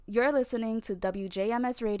You're listening to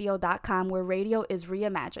WJMSradio.com, where radio is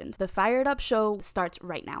reimagined. The Fired Up Show starts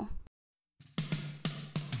right now.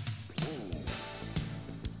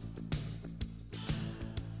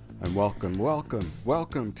 And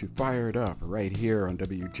welcome to Fired Up right here on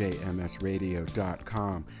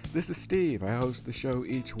WJMSradio.com. This is Steve. I host the show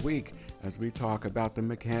each week as we talk about the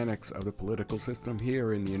mechanics of the political system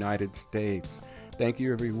here in the United States. Thank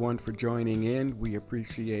you everyone for joining in. We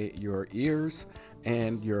appreciate your ears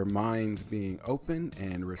and your minds being open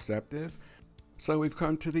and receptive. So we've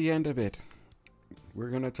come to the end of it.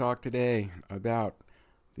 We're going to talk today about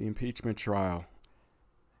the impeachment trial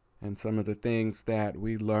and some of the things that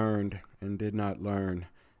we learned and did not learn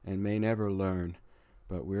and may never learn,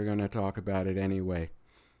 but we're going to talk about it anyway.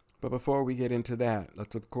 But before we get into that,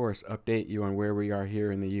 let's of course update you on where we are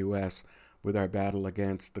here in the U.S. with our battle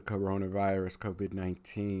against the coronavirus,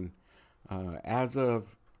 COVID-19. As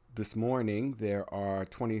of this morning, there are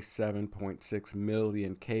 27.6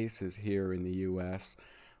 million cases here in the U.S.,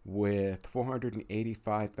 with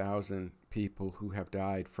 485,000 people who have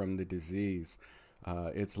died from the disease.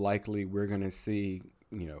 It's likely we're going to see,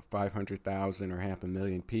 500,000 or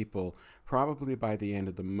 500,000 people probably by the end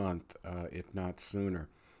of the month, if not sooner.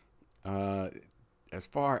 As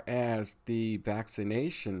far as the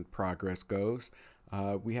vaccination progress goes,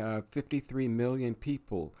 we have 53 million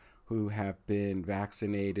people who have been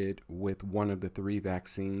vaccinated with one of the 3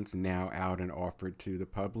 vaccines now out and offered to the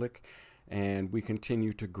public. And we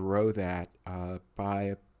continue to grow that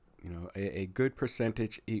by a good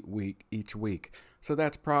percentage each week. So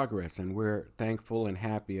that's progress, and we're thankful and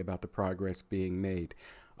happy about the progress being made.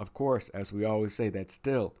 Of course, as we always say, that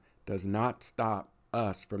still does not stop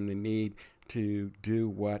us from the need to do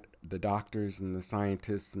what the doctors and the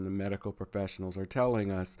scientists and the medical professionals are telling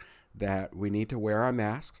us, that we need to wear our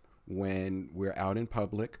masks when we're out in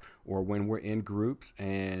public or when we're in groups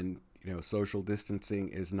and social distancing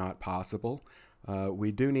is not possible.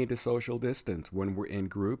 We do need to social distance when we're in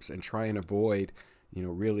groups and try and avoid,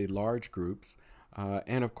 really large groups.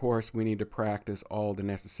 And of course, we need to practice all the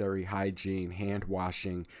necessary hygiene, hand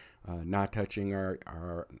washing, not touching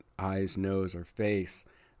our eyes, nose, or face,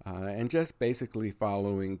 and just basically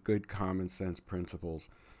following good common sense principles.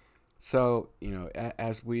 So,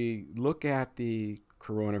 as we look at the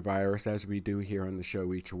coronavirus, as we do here on the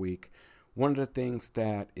show each week, one of the things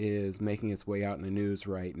that is making its way out in the news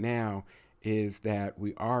right now is that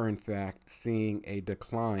we are in fact seeing a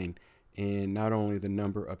decline in not only the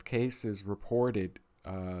number of cases reported,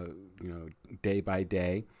 day by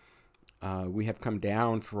day. We have come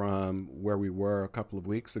down from where we were a couple of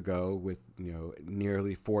weeks ago with,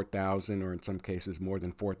 nearly 4,000 or in some cases more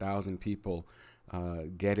than 4,000 people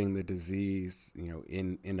getting the disease,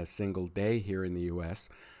 in a single day here in the U.S.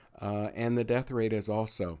 And the death rate has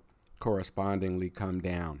also correspondingly come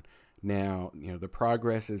down. Now, the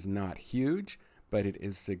progress is not huge, but it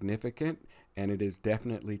is significant, and it is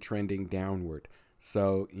definitely trending downward.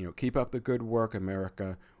 So, keep up the good work,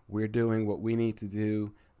 America. We're doing what we need to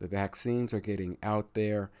do. The vaccines are getting out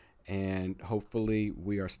there, and hopefully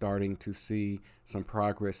we are starting to see some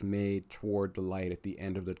progress made toward the light at the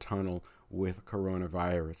end of the tunnel with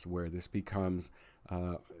coronavirus, where this becomes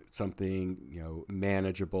something,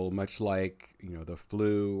 manageable, much like, the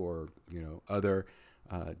flu or, other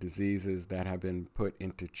diseases that have been put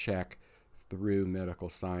into check through medical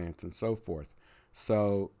science and so forth.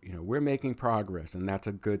 So, we're making progress, and that's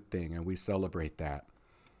a good thing, and we celebrate that.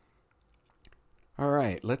 All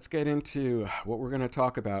right, let's get into what we're going to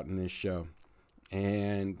talk about in this show.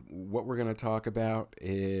 And what we're going to talk about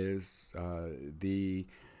is the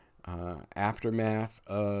aftermath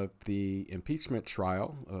of the impeachment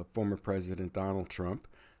trial of former President Donald Trump,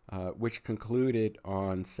 which concluded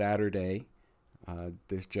on Saturday,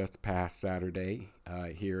 this just past Saturday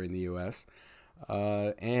here in the U.S.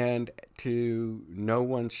 And to no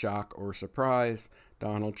one's shock or surprise,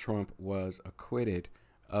 Donald Trump was acquitted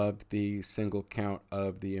of the single count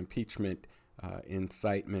of the impeachment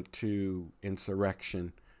incitement to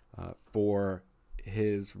insurrection for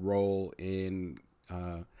his role in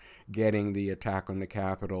getting the attack on the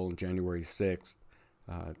Capitol on January 6th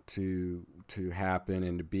to happen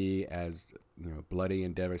and to be as bloody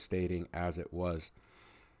and devastating as it was.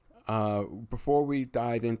 Before we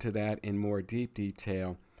dive into that in more deep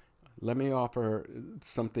detail, let me offer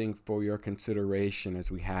something for your consideration as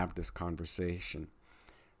we have this conversation.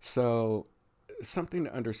 So, something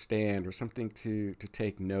to understand or something to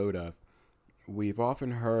take note of. We've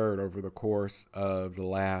often heard over the course of the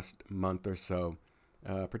last month or so,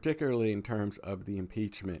 particularly in terms of the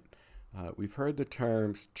impeachment, we've heard the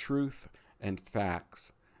terms truth and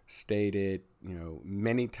facts stated,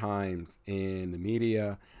 many times in the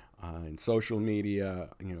media, in social media,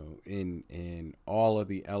 in all of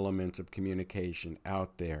the elements of communication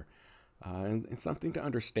out there, and something to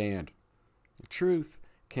understand. Truth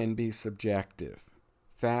can be subjective.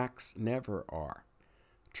 Facts never are.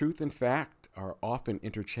 Truth and fact are often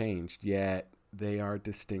interchanged, yet they are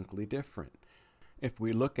distinctly different. If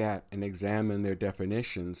we look at and examine their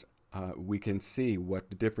definitions, we can see what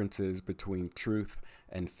the differences between truth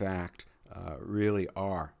and fact really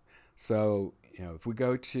are. So, if we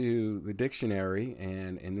go to the dictionary,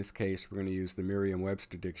 and in this case, we're going to use the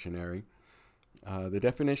Merriam-Webster dictionary, the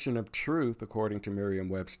definition of truth, according to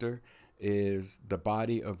Merriam-Webster, is the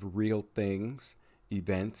body of real things,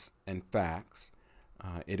 events, and facts.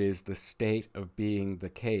 It is the state of being the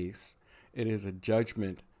case. It is a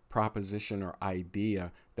judgment, proposition, or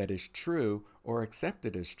idea that is true or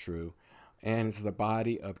accepted as true, and is the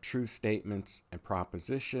body of true statements and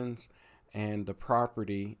propositions, and the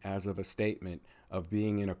property as of a statement of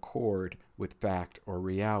being in accord with fact or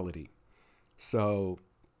reality. So,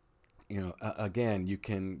 again, you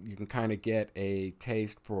can kind of get a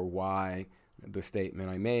taste for why the statement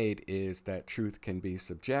I made is that truth can be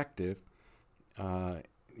subjective,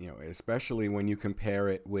 especially when you compare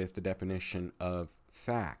it with the definition of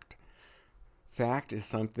fact. Fact is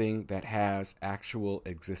something that has actual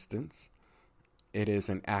existence. It is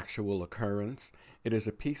an actual occurrence. It is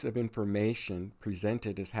a piece of information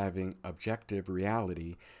presented as having objective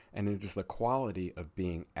reality, and it is the quality of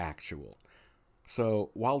being actual.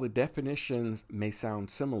 So while the definitions may sound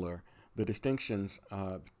similar, the distinctions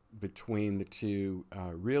between the two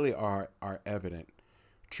really are evident.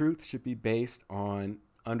 Truth should be based on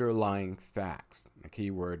underlying facts. The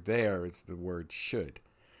key word there is the word should.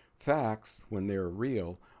 Facts, when they're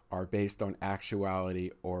real, are based on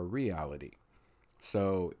actuality or reality.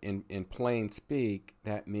 So in plain speak,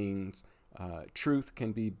 that means truth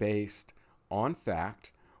can be based on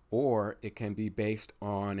fact, or it can be based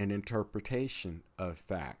on an interpretation of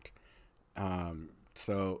fact.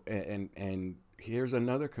 So here's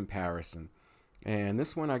another comparison. And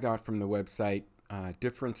this one I got from the website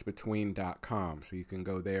differencebetween.com, so you can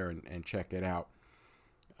go there and check it out.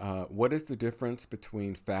 What is the difference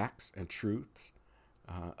between facts and truths?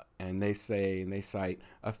 And they cite,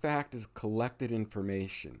 a fact is collected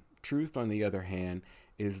information. Truth, on the other hand,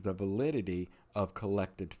 is the validity of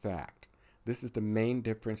collected fact. This is the main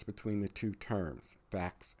difference between the two terms,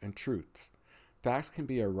 facts and truths. Facts can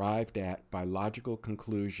be arrived at by logical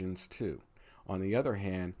conclusions too. On the other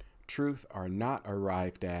hand, truth are not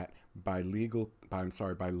arrived at by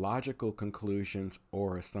logical conclusions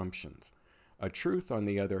or assumptions. A truth, on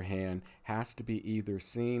the other hand, has to be either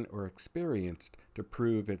seen or experienced to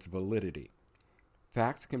prove its validity.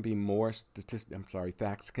 Facts can be mere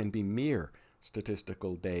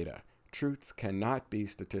statistical data. Truths cannot be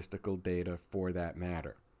statistical data for that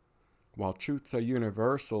matter. While truths are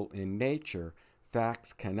universal in nature,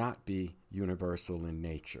 facts cannot be universal in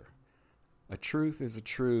nature. A truth is a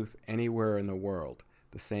truth anywhere in the world.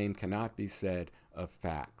 The same cannot be said of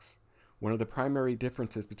facts. One of the primary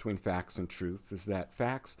differences between facts and truths is that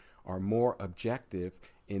facts are more objective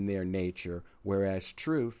in their nature, whereas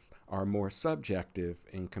truths are more subjective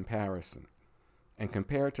in comparison. And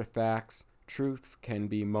compared to facts, truths can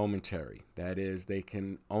be momentary. That is, they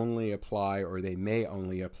can only apply, or they may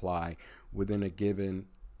only apply within a given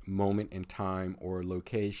moment in time or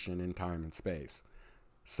location in time and space.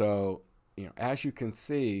 So, as you can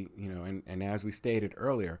see, and as we stated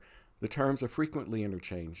earlier, the terms are frequently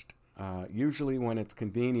interchanged, usually when it's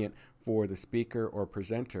convenient for the speaker or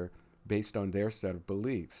presenter based on their set of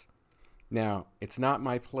beliefs. Now, it's not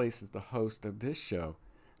my place as the host of this show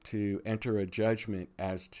to enter a judgment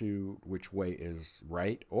as to which way is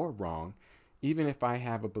right or wrong, even if I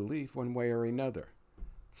have a belief one way or another.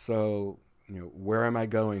 So, where am I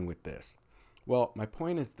going with this? Well, my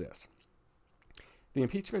point is this. The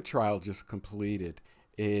impeachment trial just completed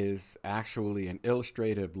is actually an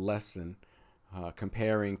illustrative lesson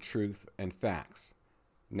comparing truth and facts.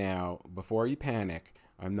 Now, before you panic,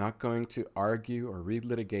 I'm not going to argue or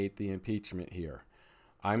relitigate the impeachment here.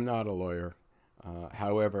 I'm not a lawyer.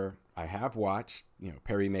 However, I have watched,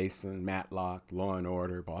 Perry Mason, Matlock, Law and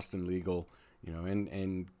Order, Boston Legal,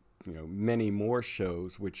 and many more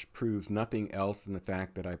shows, which proves nothing else than the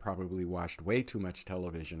fact that I probably watched way too much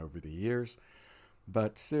television over the years.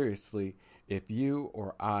 But seriously, if you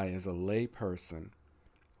or I, as a lay person,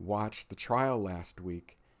 watched the trial last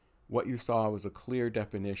week, what you saw was a clear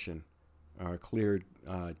definition, or a clear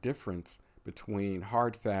difference between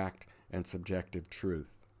hard fact and subjective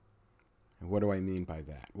truth. And what do I mean by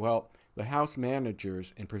that? Well, the House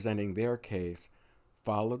managers, in presenting their case,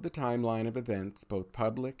 followed the timeline of events, both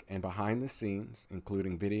public and behind the scenes,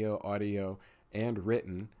 including video, audio, and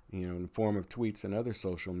written, in the form of tweets and other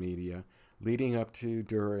social media, leading up to,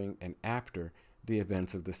 during, and after the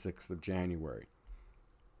events of the 6th of January.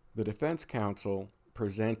 The defense counsel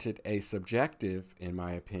presented a subjective, in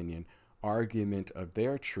my opinion, argument of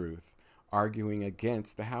their truth, arguing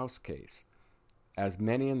against the House case. As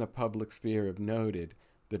many in the public sphere have noted,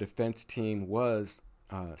 the defense team was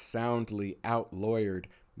soundly out-lawyered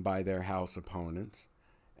by their House opponents.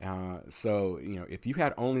 So, if you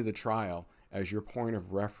had only the trial as your point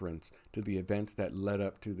of reference to the events that led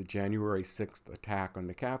up to the January 6th attack on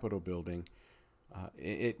the Capitol building,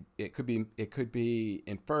 it could be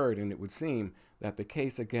inferred, and it would seem that the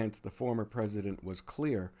case against the former president was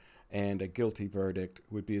clear, and a guilty verdict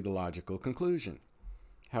would be the logical conclusion.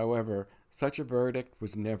 However, such a verdict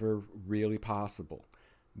was never really possible.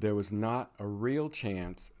 There was not a real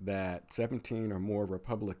chance that 17 or more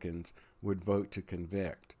Republicans would vote to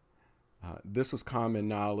convict. This was common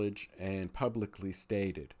knowledge and publicly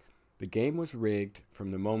stated. The game was rigged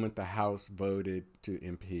from the moment the House voted to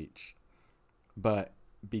impeach. But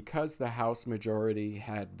because the House majority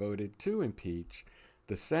had voted to impeach,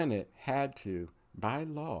 the Senate had to, by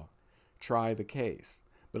law, try the case.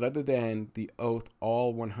 But other than the oath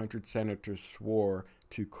all 100 senators swore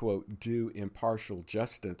to, quote, do impartial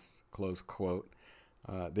justice, close quote,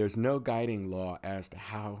 there's no guiding law as to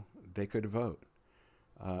how they could vote.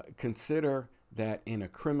 Consider that in a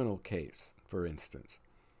criminal case, for instance,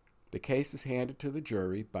 the case is handed to the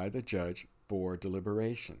jury by the judge for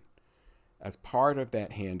deliberation. As part of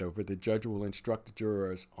that handover, the judge will instruct the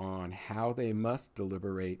jurors on how they must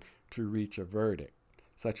deliberate to reach a verdict.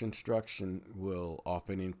 Such instruction will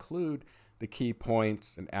often include the key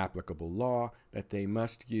points and applicable law that they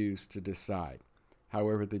must use to decide.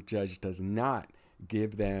 However, the judge does not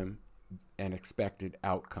give them an expected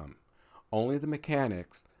outcome, only the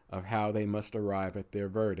mechanics of how they must arrive at their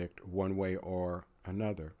verdict one way or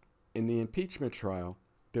another. In the impeachment trial,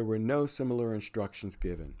 there were no similar instructions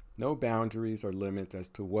given, no boundaries or limits as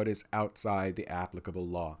to what is outside the applicable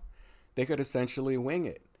law. They could essentially wing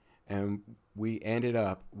it, and we ended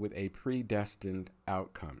up with a predestined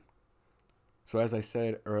outcome. So as I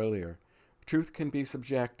said earlier, truth can be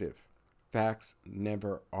subjective. Facts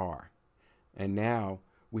never are. And now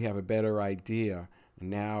we have a better idea.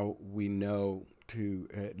 Now we know to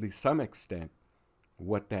at least some extent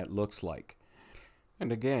what that looks like.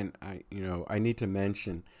 And again, I need to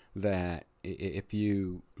mention that if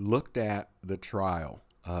you looked at the trial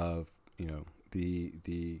of,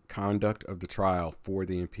 the conduct of the trial for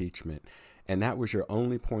the impeachment, and that was your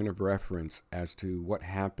only point of reference as to what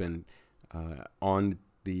happened on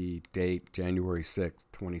the date January 6th,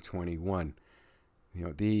 2021,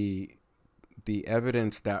 the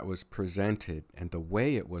evidence that was presented and the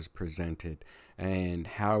way it was presented and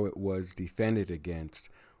how it was defended against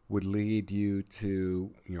would lead you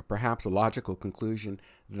to, perhaps a logical conclusion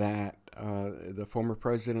that the former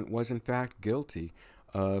president was in fact guilty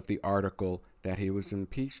of the article that he was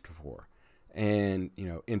impeached for. And,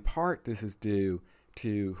 in part, this is due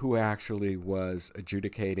to who actually was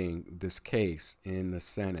adjudicating this case in the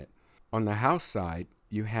Senate. On the House side,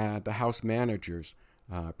 you had the House managers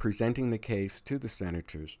presenting the case to the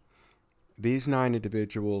senators. These 9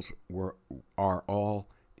 individuals are all,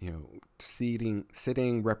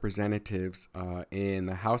 sitting representatives in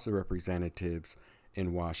the House of Representatives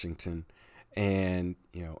in Washington, and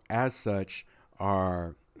as such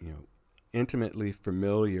are intimately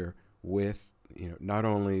familiar with not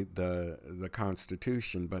only the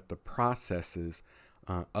Constitution but the processes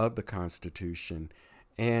of the Constitution,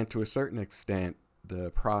 and to a certain extent the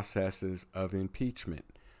processes of impeachment.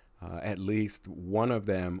 At least one of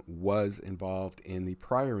them was involved in the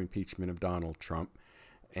prior impeachment of Donald Trump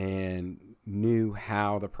and knew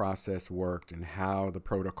how the process worked and how the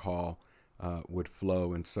protocol would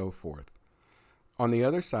flow and so forth. On the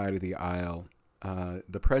other side of the aisle,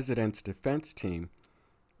 the president's defense team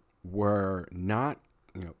were not,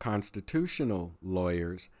 constitutional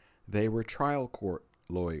lawyers. They were trial court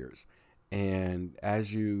lawyers. And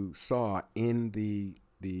as you saw in the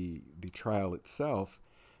trial itself,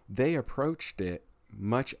 they approached it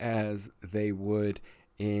much as they would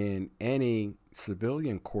in any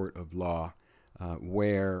civilian court of law,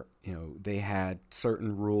 where they had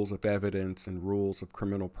certain rules of evidence and rules of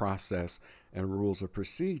criminal process and rules of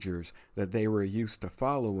procedures that they were used to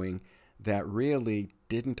following that really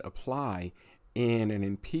didn't apply in an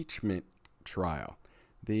impeachment trial.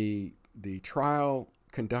 The trial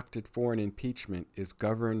conducted for an impeachment is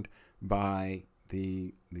governed by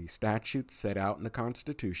the statutes set out in the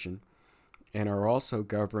Constitution, and are also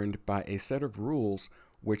governed by a set of rules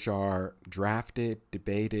which are drafted,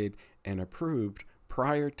 debated, and approved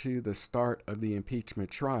prior to the start of the impeachment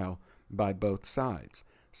trial by both sides.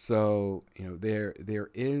 So, there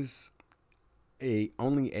is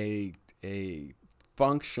only a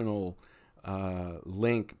functional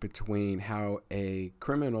link between how a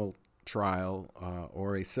criminal trial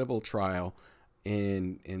or a civil trial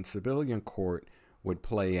in civilian court would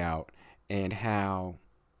play out, and how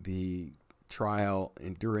the trial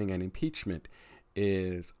during an impeachment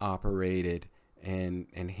is operated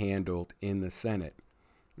and handled in the Senate.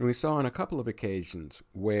 And we saw on a couple of occasions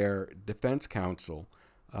where defense counsel,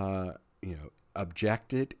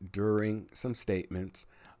 objected during some statements,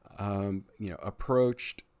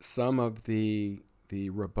 approached some of the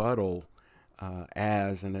rebuttal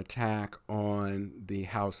as an attack on the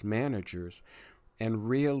House managers, and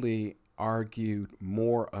really argued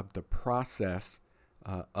more of the process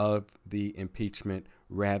of the impeachment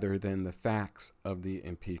rather than the facts of the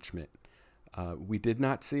impeachment. We did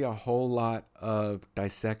not see a whole lot of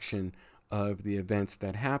dissection of the events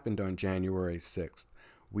that happened on January 6th.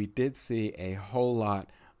 We did see a whole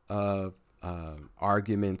lot of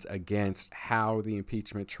arguments against how the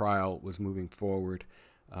impeachment trial was moving forward,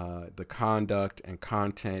 the conduct and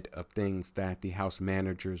content of things that the House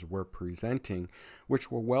managers were presenting, which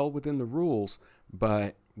were well within the rules,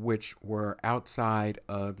 but which were outside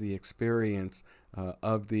of the experience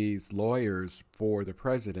of these lawyers for the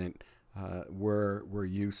president were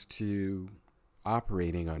used to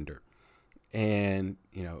operating under. And,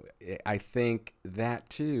 I think that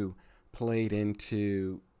too played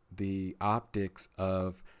into the optics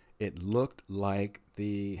of, it looked like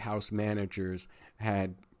the House managers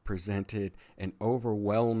had presented an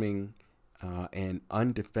overwhelming and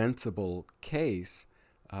undefensible case,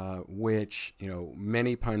 which,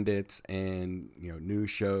 many pundits and, news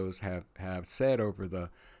shows have said over the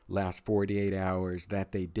last 48 hours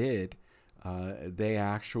that they did. They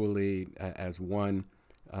actually, as one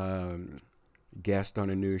guest on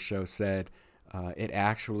a news show said, it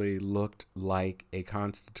actually looked like a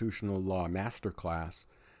constitutional law masterclass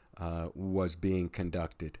was being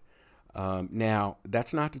conducted. Now,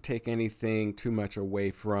 that's not to take anything too much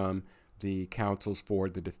away from the counsels for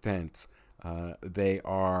the defense. They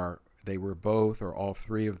were both, or all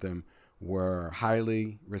three of them, were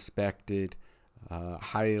highly respected,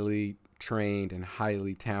 highly trained, and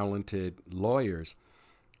highly talented lawyers.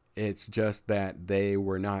 It's just that they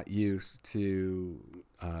were not used to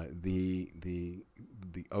the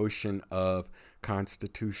ocean of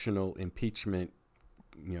constitutional impeachment,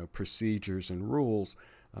 procedures and rules,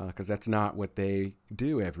 because that's not what they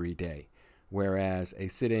do every day. Whereas a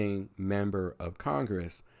sitting member of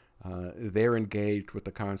Congress, they're engaged with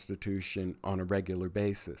the Constitution on a regular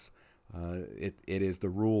basis. It is the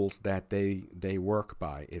rules that they work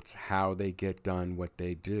by. It's how they get done what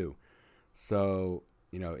they do. So,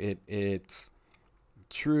 it's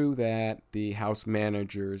true that the House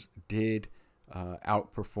managers did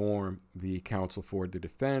outperform the counsel for the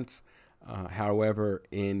defense. However,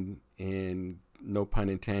 in no pun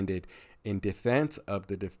intended, in defense of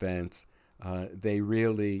the defense, they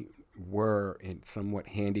really were somewhat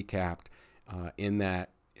handicapped in that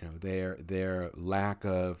their lack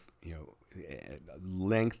of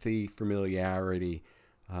lengthy familiarity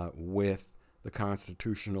with the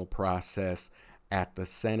constitutional process at the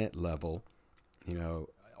Senate level.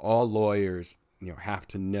 All lawyers have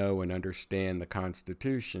to know and understand the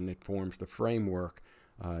Constitution. It forms the framework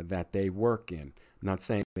that they work in. I'm not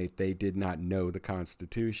saying that they did not know the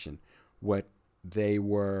Constitution. What they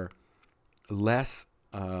were less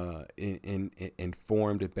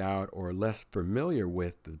informed about, or less familiar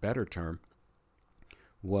with, the better term,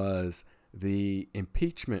 was the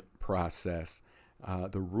impeachment process,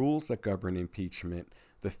 the rules that govern impeachment,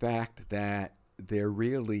 the fact that there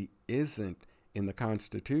really isn't in the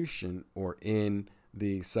Constitution or in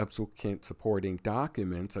the subsequent supporting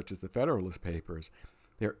documents, such as the Federalist Papers,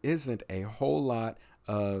 there isn't a whole lot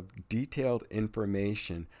of detailed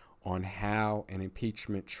information on how an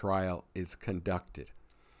impeachment trial is conducted.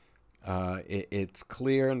 It's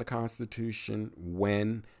clear in the Constitution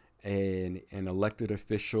when an elected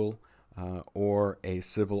official or a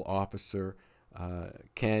civil officer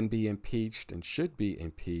can be impeached and should be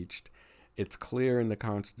impeached. It's clear in the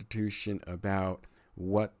Constitution about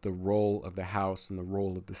what the role of the House and the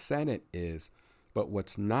role of the Senate is. But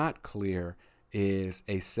what's not clear is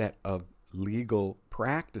a set of legal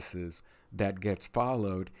practices that gets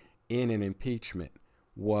followed in an impeachment.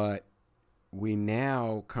 What we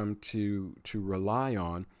now come to rely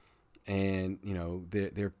on, and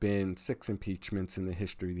there have been 6 impeachments in the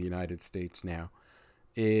history of the United States now,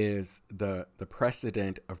 is the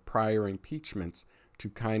precedent of prior impeachments to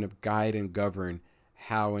kind of guide and govern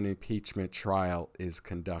how an impeachment trial is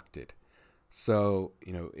conducted. So,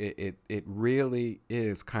 it really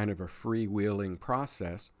is kind of a freewheeling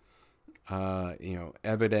process,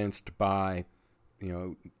 evidenced by,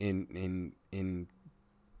 in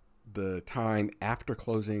the time after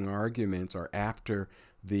closing arguments or after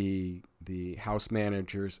the House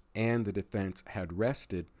managers and the defense had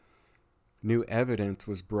rested, new evidence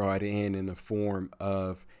was brought in the form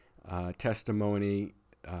of testimony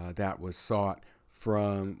that was sought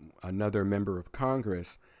from another member of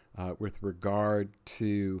Congress with regard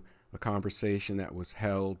to a conversation that was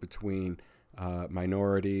held between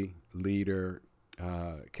Minority Leader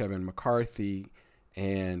Kevin McCarthy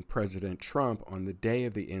and President Trump on the day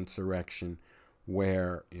of the insurrection,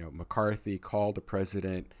 where McCarthy called the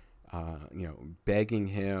president, begging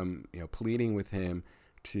him, pleading with him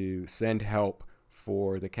to send help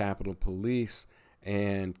for the Capitol Police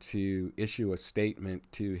and to issue a statement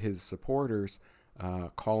to his supporters,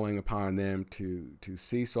 calling upon them to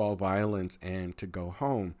cease all violence and to go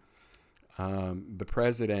home. The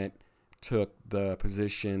president took the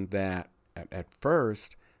position that at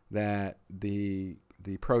first that the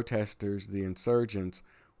protesters, the insurgents,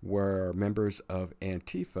 were members of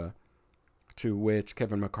Antifa, to which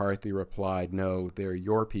Kevin McCarthy replied, "No, they're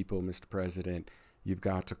your people, Mr. President. You've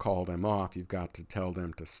got to call them off. You've got to tell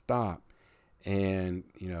them to stop." And,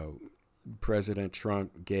 President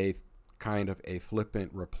Trump gave kind of a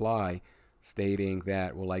flippant reply stating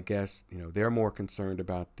that, well, I guess, they're more concerned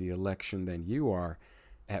about the election than you are,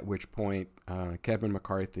 at which point Kevin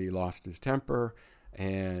McCarthy lost his temper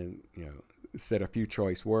and, said a few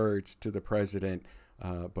choice words to the president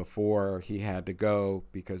before he had to go,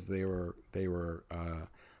 because they were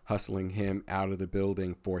hustling him out of the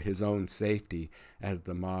building for his own safety, as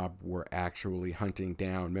the mob were actually hunting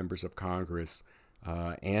down members of Congress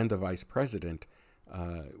and the vice president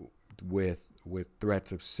with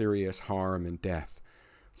threats of serious harm and death.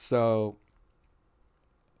 So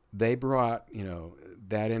they brought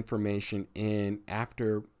that information in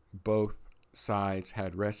after both sides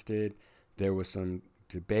had rested. There was some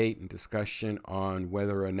debate and discussion on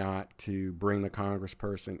whether or not to bring the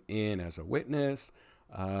congressperson in as a witness.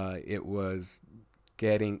 It was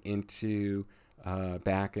getting into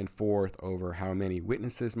back and forth over how many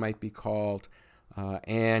witnesses might be called.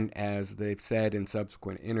 And as they've said in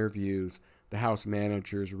subsequent interviews, the House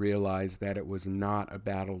managers realized that it was not a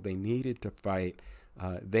battle they needed to fight.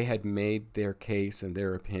 They had made their case and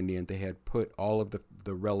their opinion. They had put all of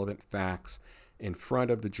the relevant facts in front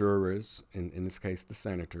of the jurors, in this case the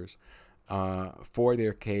senators, for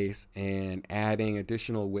their case, and adding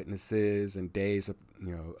additional witnesses and days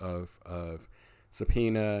of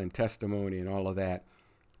subpoena and testimony and all of that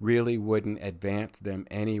really wouldn't advance them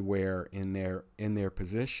anywhere in their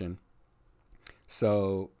position.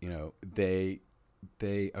 So they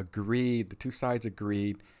agreed, the two sides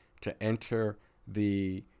agreed to enter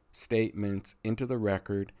the statements into the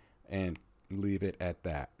record and leave it at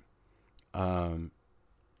that.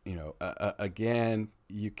 Again,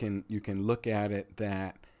 you can look at it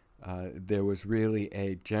that there was really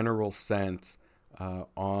a general sense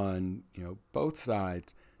on both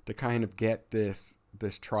sides to kind of get this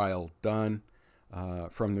trial done,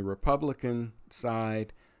 from the Republican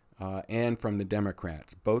side and from the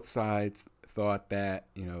Democrats. Both sides thought that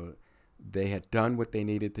they had done what they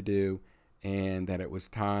needed to do and that it was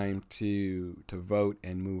time to vote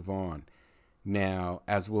and move on. Now,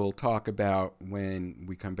 as we'll talk about when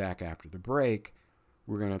we come back after the break,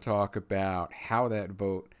 we're going to talk about how that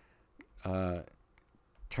vote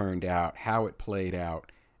turned out, how it played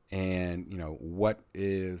out, and what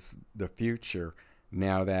is the future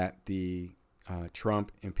now that the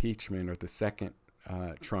Trump impeachment, or the second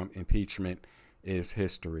Trump impeachment, is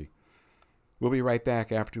history. We'll be right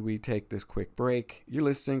back after we take this quick break. You're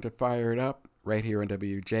listening to Fire It Up right here on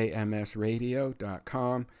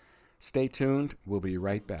WJMSradio.com. Stay tuned. We'll be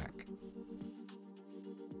right back.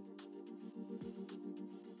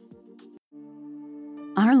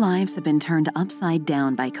 Our lives have been turned upside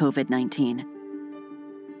down by COVID-19.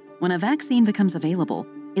 When a vaccine becomes available,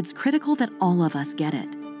 it's critical that all of us get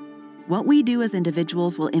it. What we do as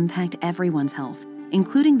individuals will impact everyone's health,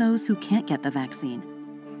 including those who can't get the vaccine.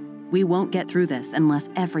 We won't get through this unless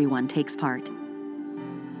everyone takes part.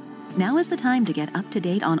 Now is the time to get up to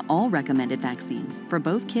date on all recommended vaccines for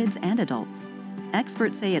both kids and adults.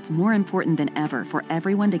 Experts say it's more important than ever for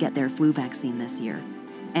everyone to get their flu vaccine this year.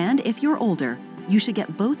 And if you're older, you should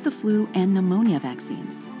get both the flu and pneumonia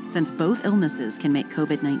vaccines, since both illnesses can make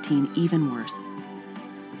COVID-19 even worse.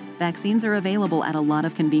 Vaccines are available at a lot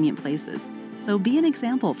of convenient places, So be an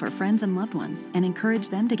example for friends and loved ones and encourage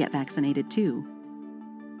them to get vaccinated too.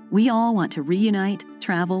 We all want to reunite,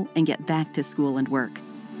 travel, and get back to school and work.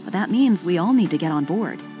 But that means we all need to get on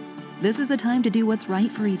board. This is the time to do what's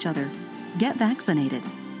right for each other. Get vaccinated.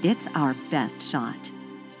 It's our best shot.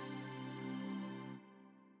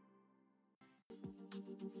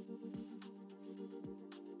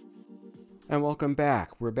 And welcome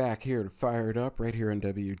back. We're back here to Fire It Up right here on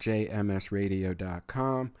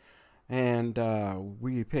WJMSradio.com. And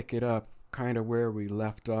we pick it up kind of where we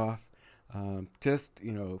left off. Just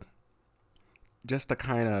to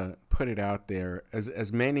kind of put it out there,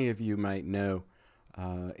 as many of you might know,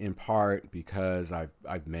 in part because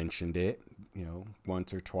I've mentioned it,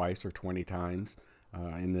 once or twice or 20 times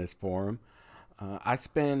in this forum. I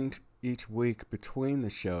spend each week between the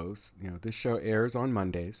shows. This show airs on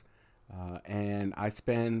Mondays. And I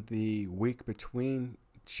spend the week between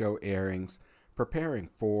show airings preparing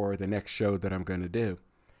for the next show that I'm going to do.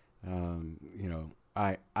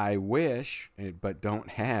 I wish, but don't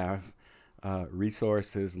have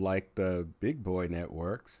resources like the big boy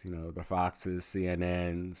networks, the Foxes,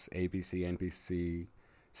 CNNs, ABC, NBC,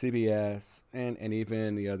 CBS, and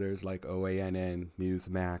even the others like OANN,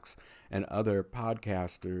 Newsmax, and other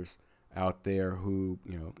podcasters out there who,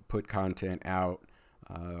 put content out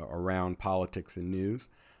around politics and news.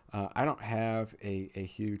 I don't have a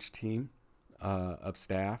huge team of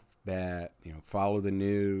staff that follow the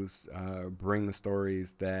news, bring the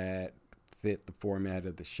stories that fit the format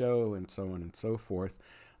of the show, and so on and so forth.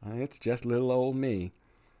 It's just little old me.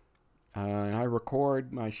 And I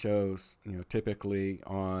record my shows, typically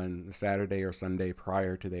on Saturday or Sunday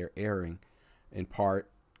prior to their airing, in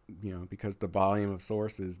part, because the volume of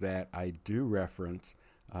sources that I do reference,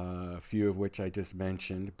 a few of which I just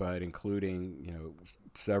mentioned, but including,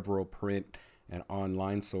 several print and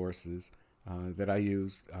online sources that I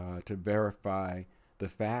use to verify the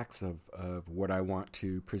facts of what I want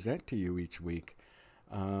to present to you each week.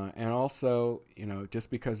 And also, just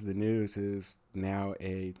because the news is now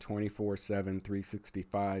a 24/7,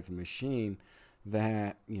 365 machine,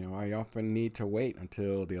 that, I often need to wait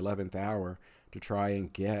until the 11th hour to try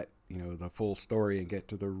and get, the full story and get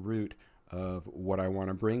to the root of what I want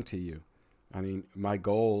to bring to you. I mean, my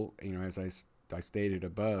goal, as I stated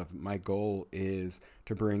above, my goal is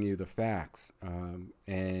to bring you the facts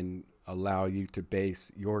and allow you to base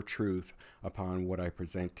your truth upon what I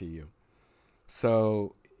present to you.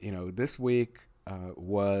 So, this week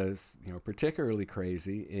was, particularly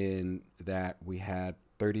crazy in that we had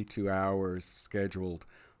 32 hours scheduled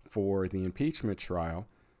for the impeachment trial.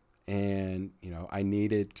 And, I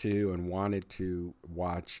needed to and wanted to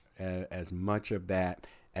watch as much of that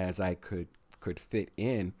as I could fit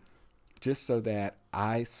in, just so that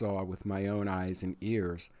I saw with my own eyes and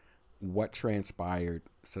ears what transpired,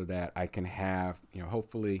 so that I can have,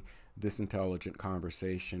 hopefully this intelligent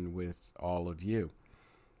conversation with all of you.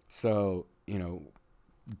 So,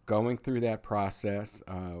 going through that process,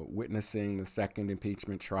 witnessing the second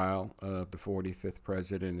impeachment trial of the 45th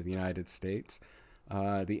president of the United States,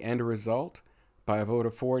 the end result, by a vote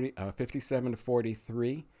of 57 to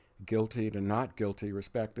 43, guilty to not guilty,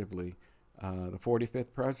 respectively, the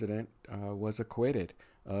 45th president was acquitted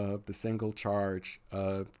of the single charge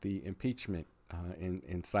of the impeachment,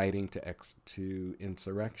 inciting to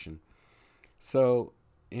insurrection. So,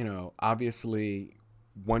 obviously,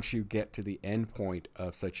 once you get to the end point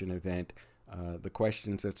of such an event, the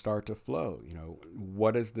questions that start to flow,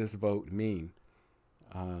 what does this vote mean?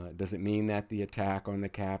 Does it mean that the attack on the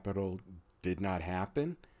Capitol did not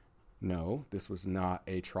happen? No, this was not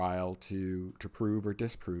a trial to prove or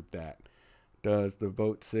disprove that. Does the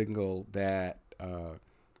vote signal that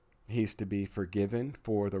he's to be forgiven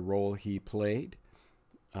for the role he played,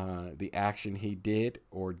 the action he did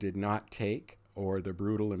or did not take, or the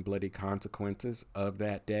brutal and bloody consequences of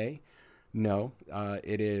that day? No,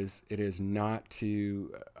 it is not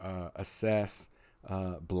to assess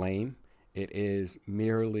blame. It is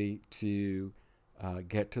merely to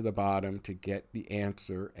get to the bottom, to get the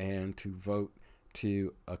answer, and to vote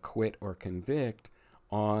to acquit or convict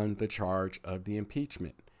on the charge of the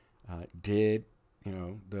impeachment. Did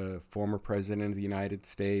the former president of the United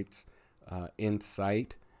States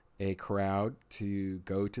incite a crowd to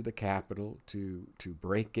go to the Capitol, to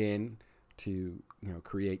break in, to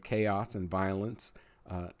create chaos and violence,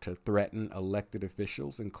 to threaten elected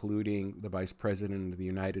officials, including the Vice President of the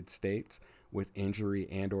United States, with injury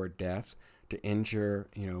and or death, to injure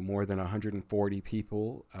more than 140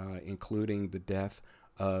 people, including the death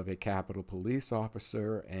of a Capitol police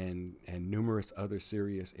officer and numerous other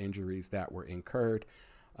serious injuries that were incurred?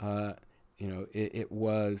 It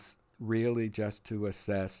was really just to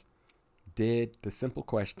assess, did the simple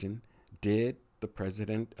question, did the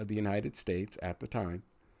President of the United States at the time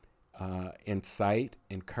incite,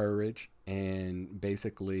 encourage, and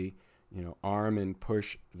basically, arm and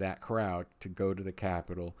push that crowd to go to the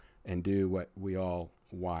Capitol and do what we all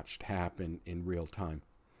watched happen in real time?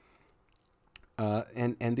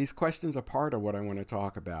 And these questions are part of what I want to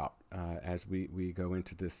talk about as we go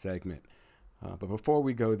into this segment. But before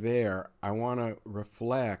we go there, I want to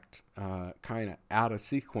reflect kind of out of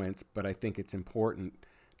sequence, but I think it's important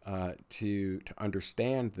to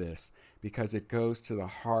understand this because it goes to the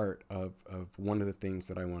heart of one of the things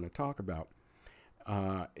that I want to talk about.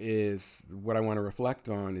 Is what I want to reflect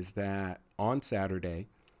on is that on Saturday,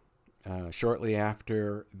 shortly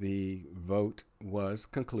after the vote was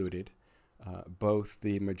concluded, both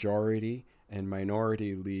the majority and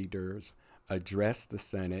minority leaders addressed the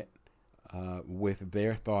Senate with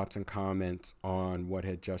their thoughts and comments on what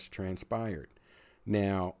had just transpired.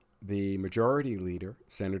 Now, the majority leader,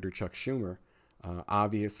 Senator Chuck Schumer,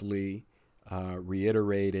 obviously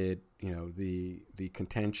reiterated, the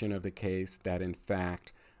contention of the case that in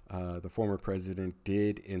fact the former president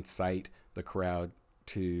did incite the crowd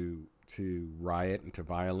to riot and to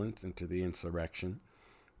violence and to the insurrection,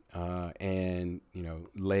 and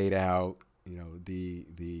laid out the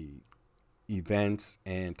events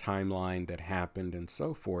and timeline that happened and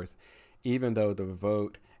so forth, even though the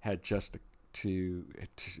vote had just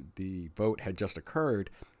occurred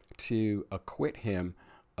to acquit him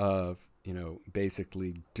of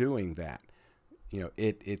basically doing that.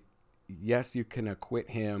 Yes, you can acquit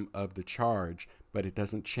him of the charge, but it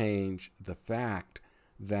doesn't change the fact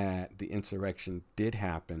that the insurrection did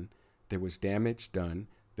happen. There was damage done.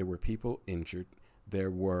 There were people injured.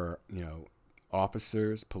 There were,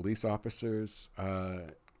 police officers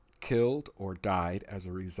killed or died as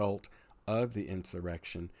a result of the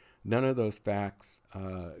insurrection. None of those facts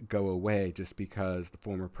go away just because the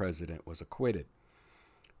former president was acquitted.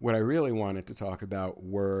 What I really wanted to talk about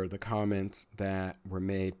were the comments that were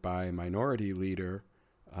made by Minority Leader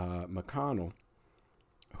McConnell,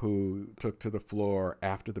 who took to the floor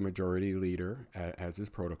after the Majority Leader, as is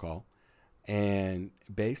protocol. And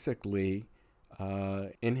basically,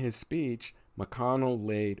 in his speech, McConnell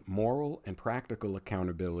laid moral and practical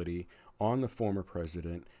accountability on the former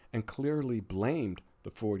president and clearly blamed the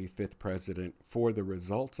 45th president for the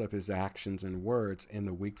results of his actions and words in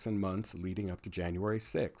the weeks and months leading up to January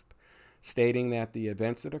 6th, stating that the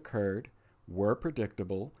events that occurred were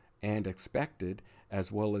predictable and expected,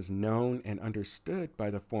 as well as known and understood by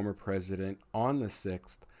the former president on the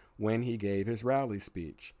 6th when he gave his rally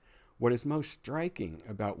speech. What is most striking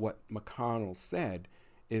about what McConnell said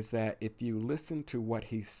is that if you listen to what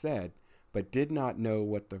he said but did not know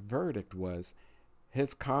what the verdict was,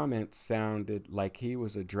 his comments sounded like he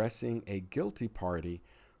was addressing a guilty party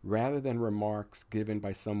rather than remarks given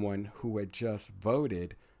by someone who had just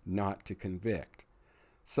voted not to convict.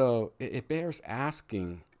 So it bears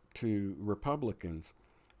asking to Republicans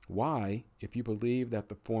why, if you believe that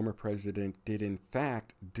the former president did in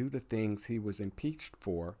fact do the things he was impeached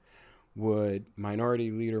for, would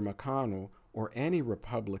Minority Leader McConnell or any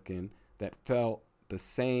Republican that felt the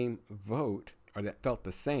same vote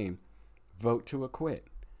to acquit?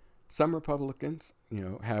 Some Republicans,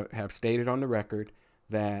 have stated on the record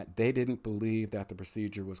that they didn't believe that the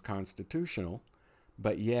procedure was constitutional,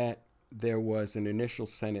 but yet there was an initial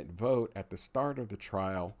Senate vote at the start of the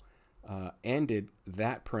trial, ended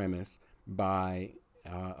that premise by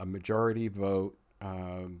a majority vote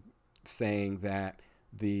saying that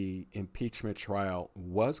the impeachment trial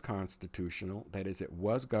was constitutional, that is, it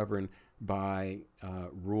was governed by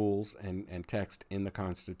rules and text in the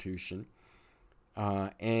Constitution.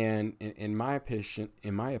 And in my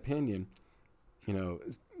opinion,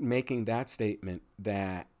 making that statement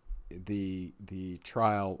that the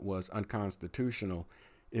trial was unconstitutional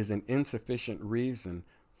is an insufficient reason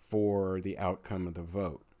for the outcome of the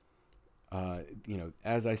vote.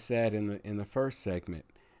 As I said in the first segment,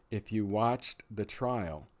 if you watched the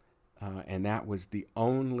trial, and that was the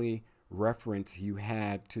only reference you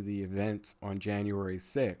had to the events on January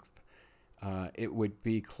 6th, it would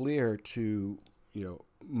be clear to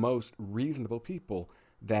most reasonable people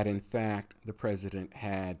that in fact the president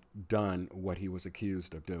had done what he was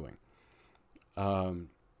accused of doing.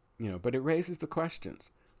 But it raises the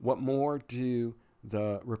questions: what more do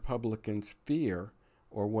the Republicans fear,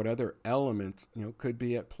 or what other elements could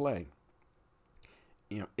be at play?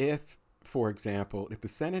 If, for example, if the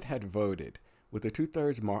Senate had voted with a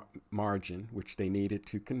 2/3 margin, which they needed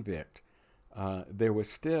to convict, there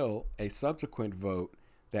was still a subsequent vote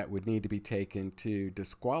that would need to be taken to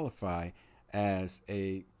disqualify as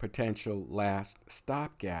a potential last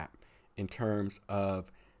stopgap in terms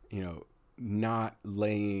of, not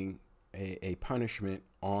laying a punishment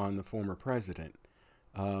on the former president.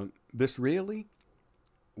 This really,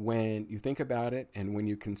 when you think about it and when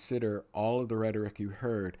you consider all of the rhetoric you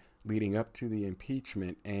heard leading up to the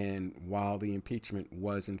impeachment and while the impeachment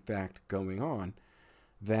was in fact going on,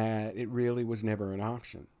 that it really was never an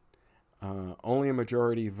option. Only a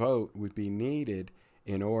majority vote would be needed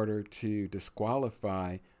in order to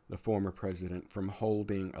disqualify the former president from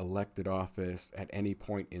holding elected office at any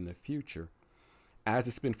point in the future. As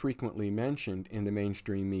it's been frequently mentioned in the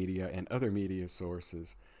mainstream media and other media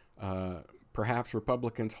sources, perhaps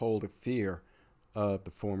Republicans hold a fear of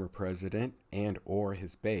the former president and or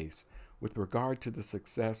his base with regard to the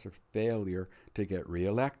success or failure to get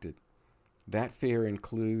reelected. That fear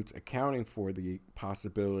includes accounting for the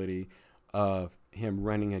possibility of him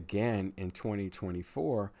running again in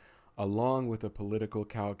 2024, along with a political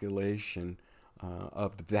calculation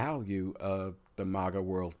of the value of the MAGA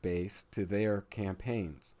world base to their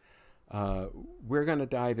campaigns. We're going to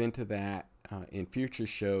dive into that in future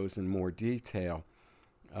shows in more detail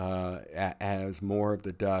as more of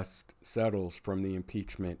the dust settles from the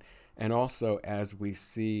impeachment, and also as we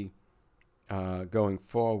see going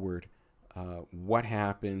forward what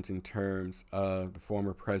happens in terms of the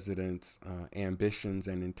former president's ambitions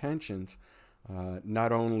and intentions,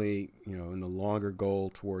 not only in the longer goal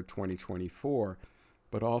toward 2024,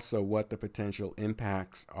 but also what the potential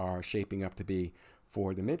impacts are shaping up to be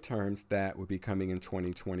for the midterms that would be coming in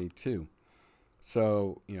 2022.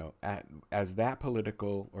 So, as that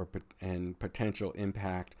political and potential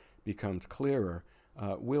impact becomes clearer,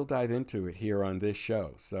 we'll dive into it here on this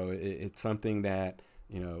show. So it's something that,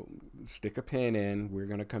 stick a pin in. We're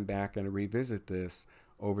going to come back and revisit this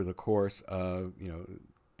over the course of,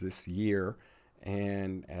 this year,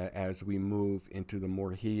 and as we move into the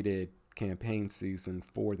more heated campaign season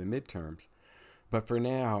for the midterms. But for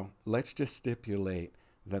now, let's just stipulate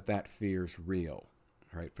that fear's real.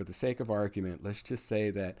 Right? For the sake of argument, let's just say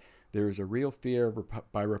that there is a real fear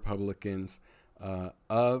by Republicans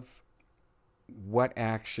of what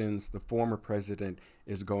actions the former president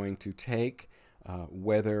is going to take,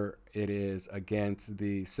 whether it is against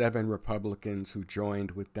the 7 Republicans who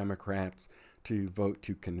joined with Democrats to vote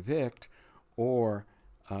to convict, or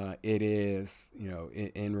it is,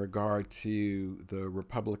 in regard to the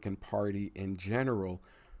Republican Party in general,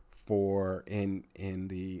 for in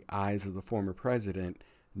the eyes of the former president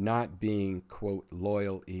not being, quote,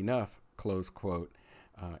 loyal enough, close quote,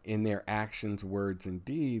 in their actions, words, and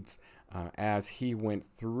deeds as he went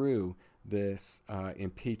through this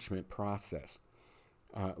impeachment process.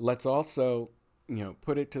 Let's also,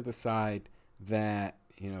 put it to the side that,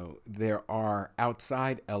 there are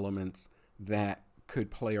outside elements that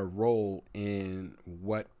could play a role in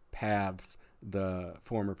what paths the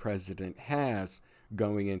former president has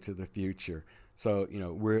going into the future. So,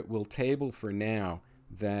 we'll table for now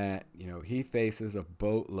that, he faces a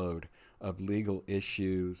boatload of legal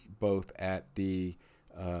issues, both at the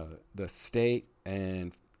state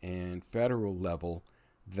and federal level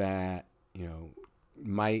that,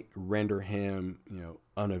 might render him,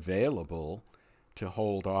 unavailable to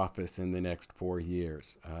hold office in the next 4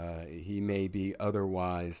 years. He may be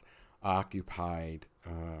otherwise occupied,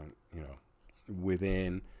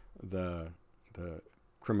 within the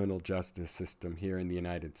criminal justice system here in the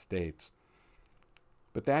United States.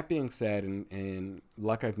 But that being said, and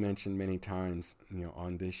like I've mentioned many times,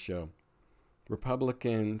 on this show,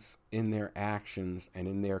 Republicans in their actions and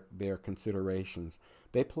in their considerations,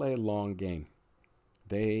 they play a long game.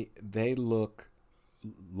 They look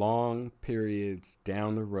long periods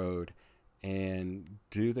down the road and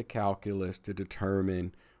do the calculus to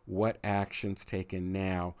determine what actions taken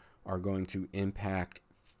now are going to impact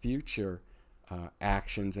future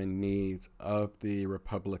actions and needs of the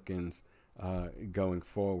Republicans going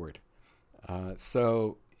forward.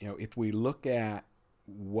 So, if we look at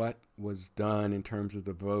what was done in terms of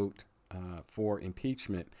the vote for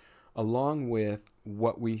impeachment, along with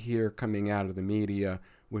what we hear coming out of the media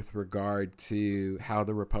with regard to how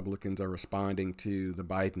the Republicans are responding to the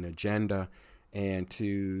Biden agenda and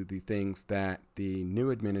to the things that the new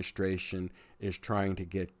administration is trying to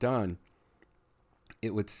get done,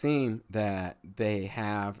 it would seem that they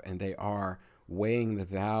have and they are weighing the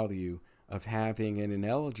value of having an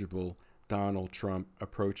ineligible Donald Trump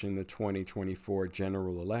approaching the 2024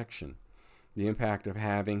 general election. The impact of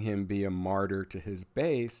having him be a martyr to his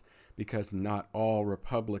base because not all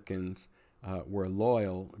Republicans were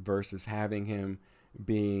loyal, versus having him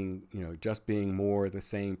being, just being more the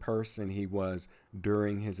same person he was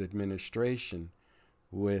during his administration,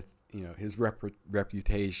 with, his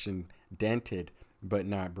reputation dented but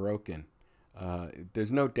not broken.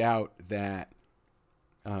 There's no doubt that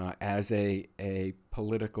as a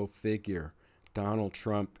political figure, Donald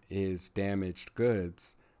Trump is damaged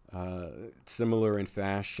goods, similar in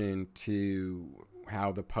fashion to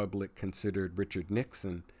how the public considered Richard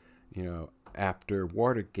Nixon, after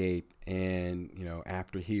Watergate and,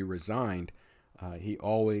 after he resigned. He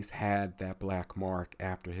always had that black mark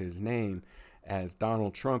after his name, as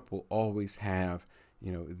Donald Trump will always have,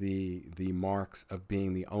 the marks of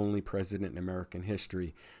being the only president in American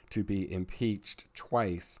history to be impeached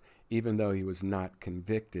twice. Even though he was not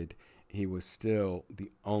convicted, he was still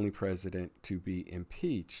the only president to be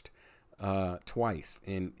impeached twice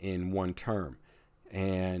in one term.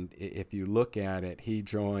 And if you look at it, he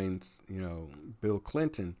joins, Bill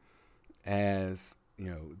Clinton as,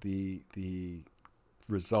 the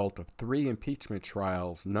result of 3 impeachment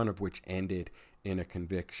trials, none of which ended in a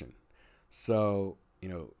conviction. So,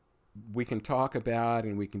 we can talk about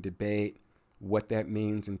and we can debate what that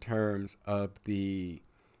means in terms of the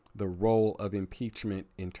role of impeachment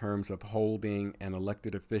in terms of holding an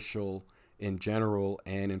elected official in general,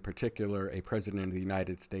 and in particular a president of the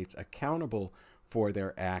United States, accountable for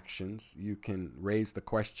their actions. You can raise the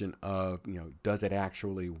question of, does it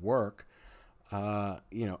actually work?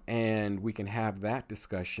 And we can have that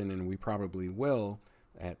discussion, and we probably will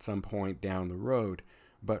at some point down the road.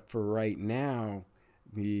 But for right now,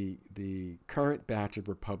 the current batch of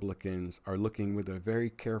Republicans are looking with a very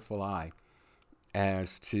careful eye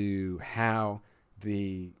as to how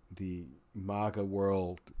the MAGA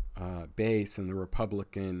world base and the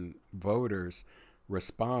Republican voters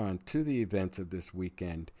respond to the events of this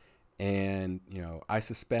weekend. And, I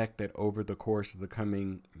suspect that over the course of the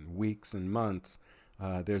coming weeks and months,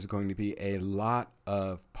 there's going to be a lot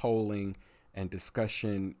of polling and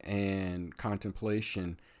discussion and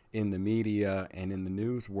contemplation in the media and in the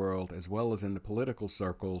news world, as well as in the political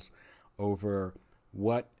circles, over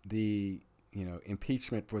what the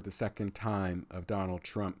impeachment for the second time of Donald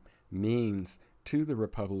Trump means to the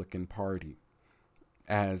Republican Party.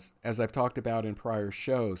 As I've talked about in prior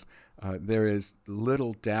shows, there is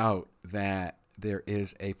little doubt that there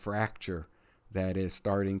is a fracture that is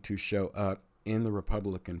starting to show up in the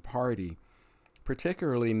Republican Party,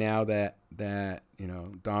 particularly now that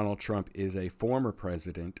Donald Trump is a former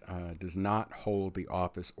president, does not hold the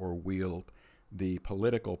office or wield the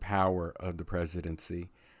political power of the presidency.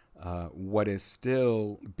 What is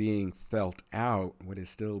still being felt out, what is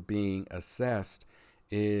still being assessed,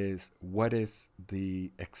 is what is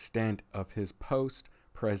the extent of his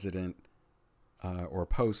post-president or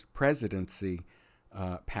post-presidency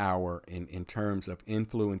power in terms of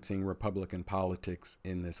influencing Republican politics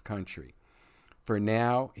in this country. For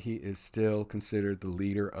now, he is still considered the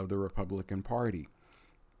leader of the Republican Party.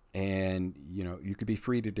 And, you could be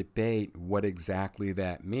free to debate what exactly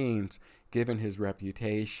that means, given his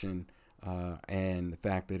reputation and the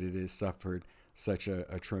fact that it has suffered such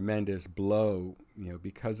a tremendous blow,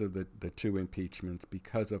 because of the 2 impeachments,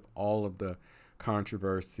 because of all of the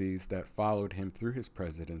controversies that followed him through his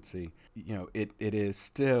presidency. It is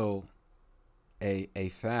still a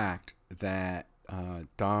fact that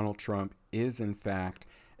Donald Trump is, in fact,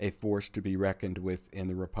 a force to be reckoned with in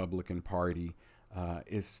the Republican Party,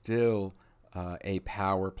 is still a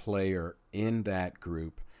power player in that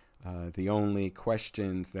group. The only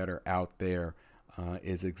questions that are out there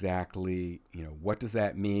is exactly, what does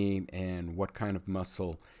that mean and what kind of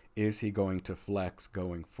muscle is he going to flex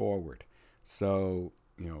going forward? So,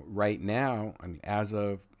 right now, as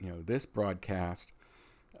of, this broadcast,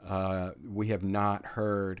 we have not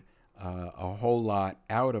heard a whole lot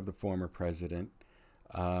out of the former president.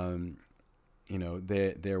 There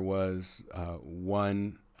was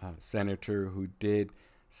one senator who did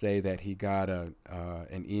say that he got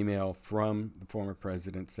an email from the former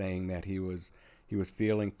president saying that he was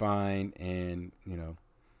feeling fine and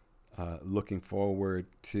looking forward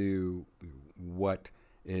to what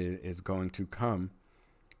is going to come.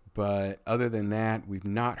 But other than that, we've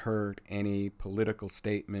not heard any political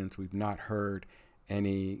statements. We've not heard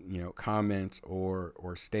any comments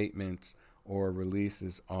or statements or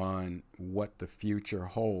releases on what the future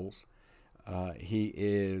holds. He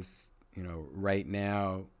is right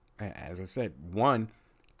now, as I said,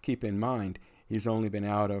 keep in mind, he's only been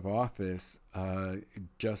out of office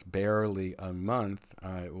just barely a month.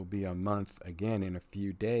 It will be a month again in a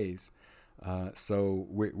few days. So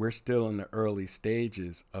we're still in the early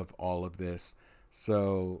stages of all of this.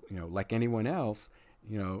 So, like anyone else,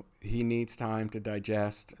 he needs time to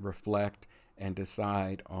digest, reflect, and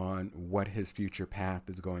decide on what his future path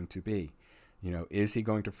is going to be. Is he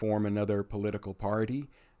going to form another political party?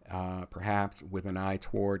 perhaps with an eye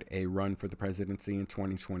toward a run for the presidency in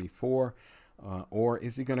 2024? Or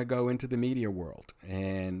is he going to go into the media world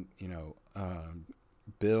and,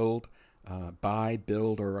 build,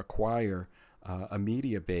 or acquire a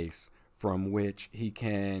media base from which he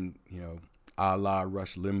can, a la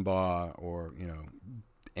Rush Limbaugh or,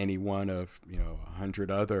 any one of,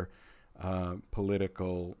 100 other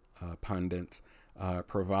political pundits,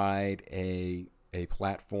 provide a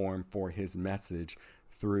platform for his message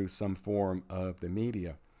through some form of the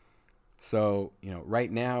media. So,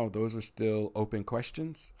 right now, those are still open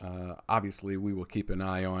questions. Obviously, we will keep an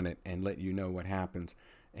eye on it and let you know what happens.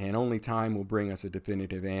 And only time will bring us a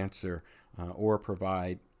definitive answer or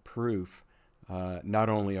provide proof, not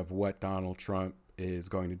only of what Donald Trump is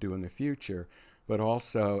going to do in the future, but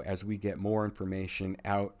also as we get more information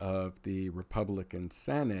out of the Republican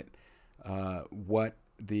Senate, what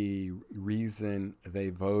the reason they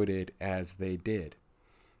voted as they did.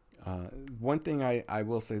 One thing I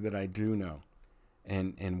will say that I do know,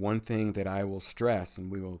 and one thing that I will stress,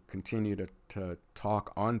 and we will continue to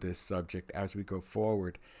talk on this subject as we go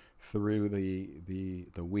forward through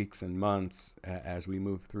the weeks and months as we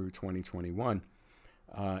move through 2021,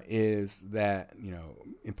 is that,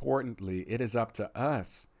 importantly, it is up to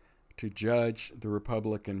us to judge the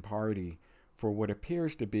Republican Party for what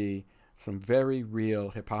appears to be some very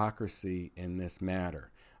real hypocrisy in this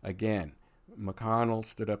matter. Again, McConnell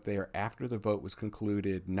stood up there after the vote was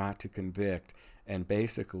concluded not to convict and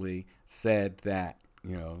basically said that,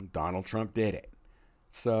 Donald Trump did it.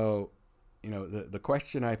 So, the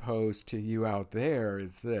question I pose to you out there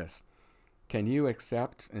is this: can you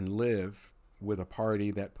accept and live with a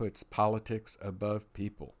party that puts politics above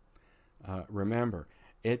people? Remember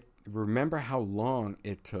how long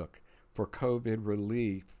it took for COVID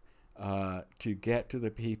relief to get to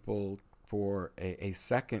the people for a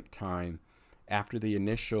second time after the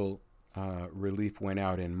initial relief went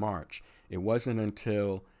out in March. It wasn't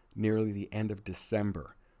until nearly the end of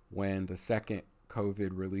December when the second COVID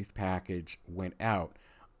relief package went out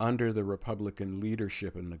under the Republican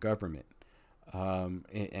leadership in the government.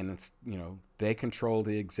 And it's, they control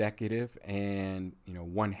the executive and,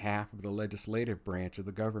 one half of the legislative branch of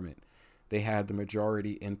the government. They had the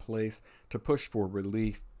majority in place to push for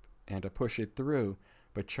relief and to push it through,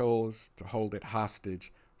 but chose to hold it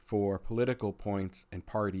hostage for political points and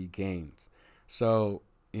party gains. So,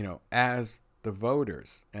 as the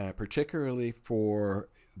voters, particularly for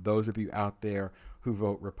those of you out there who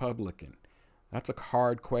vote Republican, that's a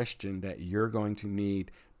hard question that you're going to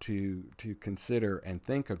need to consider and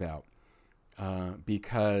think about,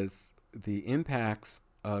 because the impacts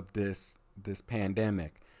of this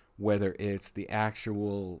pandemic, whether it's the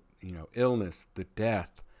actual illness, the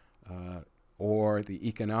death, or the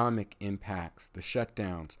economic impacts, the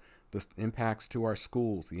shutdowns, the impacts to our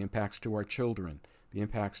schools, the impacts to our children, the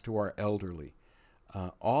impacts to our elderly.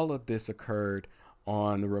 All of this occurred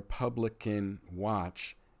on the Republican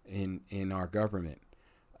watch in our government.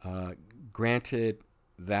 Granted,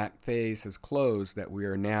 that phase has closed, that we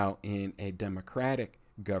are now in a Democratic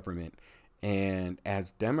government. And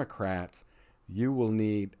as Democrats, you will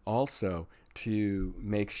need also to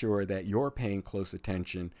make sure that you're paying close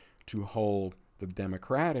attention to hold the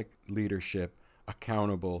Democratic leadership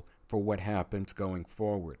accountable for what happens going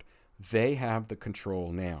forward. They have the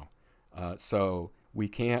control now. So we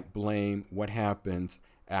can't blame what happens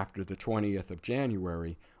after the 20th of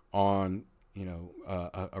January on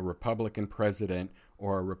a Republican president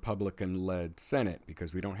or a Republican-led Senate,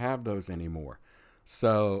 because we don't have those anymore.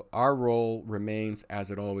 So our role remains as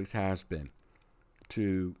it always has been,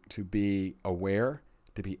 to be aware,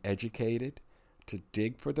 to be educated, to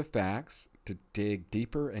dig for the facts, to dig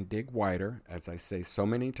deeper and dig wider, as I say so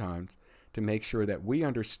many times, to make sure that we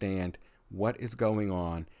understand what is going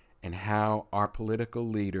on and how our political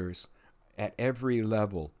leaders at every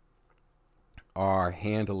level are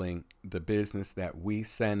handling the business that we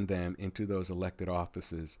send them into those elected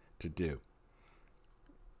offices to do.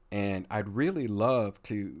 And I'd really love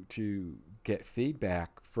to get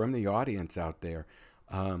feedback from the audience out there.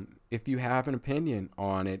 If you have an opinion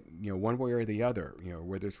on it, one way or the other,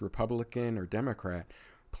 whether it's Republican or Democrat,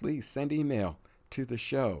 please send email to the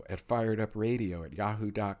show at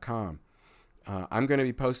firedupradio@yahoo.com. I'm going to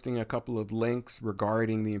be posting a couple of links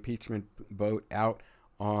regarding the impeachment vote out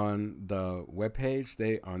on the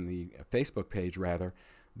webpage, on the Facebook page rather.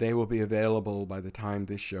 They will be available by the time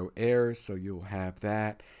this show airs, so you'll have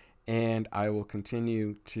that. And I will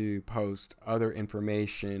continue to post other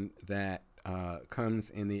information that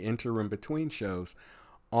comes in the interim between shows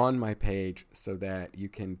on my page, so that you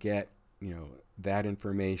can get that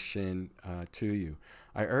information to you.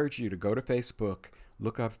 I urge you to go to Facebook,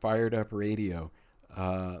 look up Fired Up Radio.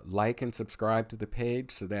 Like and subscribe to the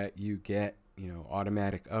page so that you get,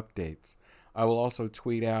 automatic updates. I will also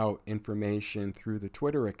tweet out information through the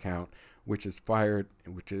Twitter account, which is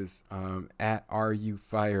at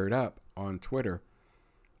RUFiredUp on Twitter.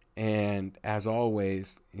 And as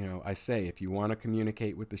always, I say, if you want to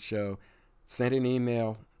communicate with the show, send an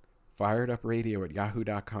email,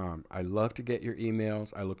 firedupradio@yahoo.com. I love to get your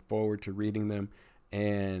emails. I look forward to reading them.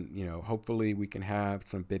 And, hopefully we can have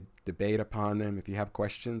some big debate upon them. If you have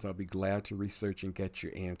questions, I'll be glad to research and get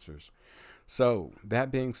your answers. So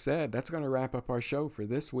that being said, that's going to wrap up our show for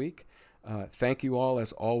this week. Thank you all,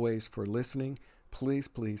 as always, for listening. Please,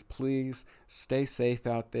 please, please stay safe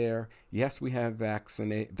out there. Yes, we have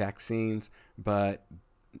vaccines, but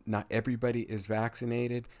not everybody is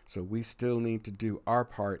vaccinated. So we still need to do our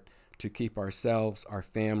part to keep ourselves, our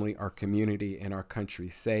family, our community, and our country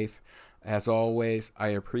safe. As always, I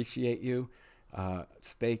appreciate you.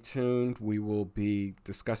 Stay tuned. We will be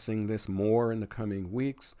discussing this more in the coming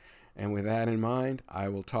weeks. And with that in mind, I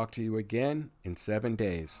will talk to you again in 7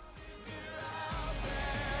 days.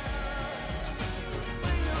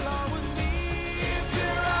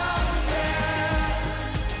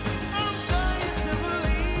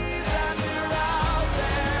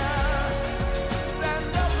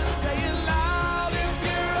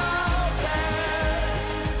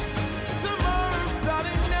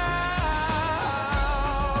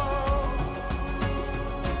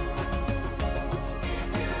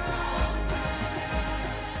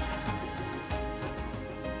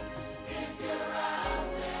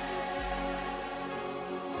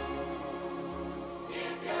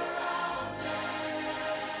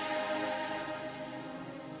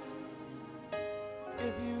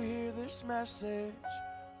 If you hear this message,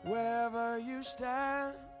 wherever you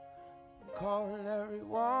stand, I'm calling every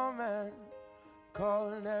woman,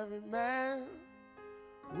 calling every man.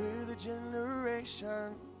 We're the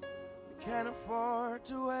generation we can't afford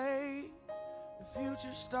to wait. The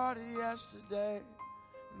future started yesterday,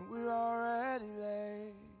 and we're already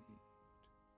late.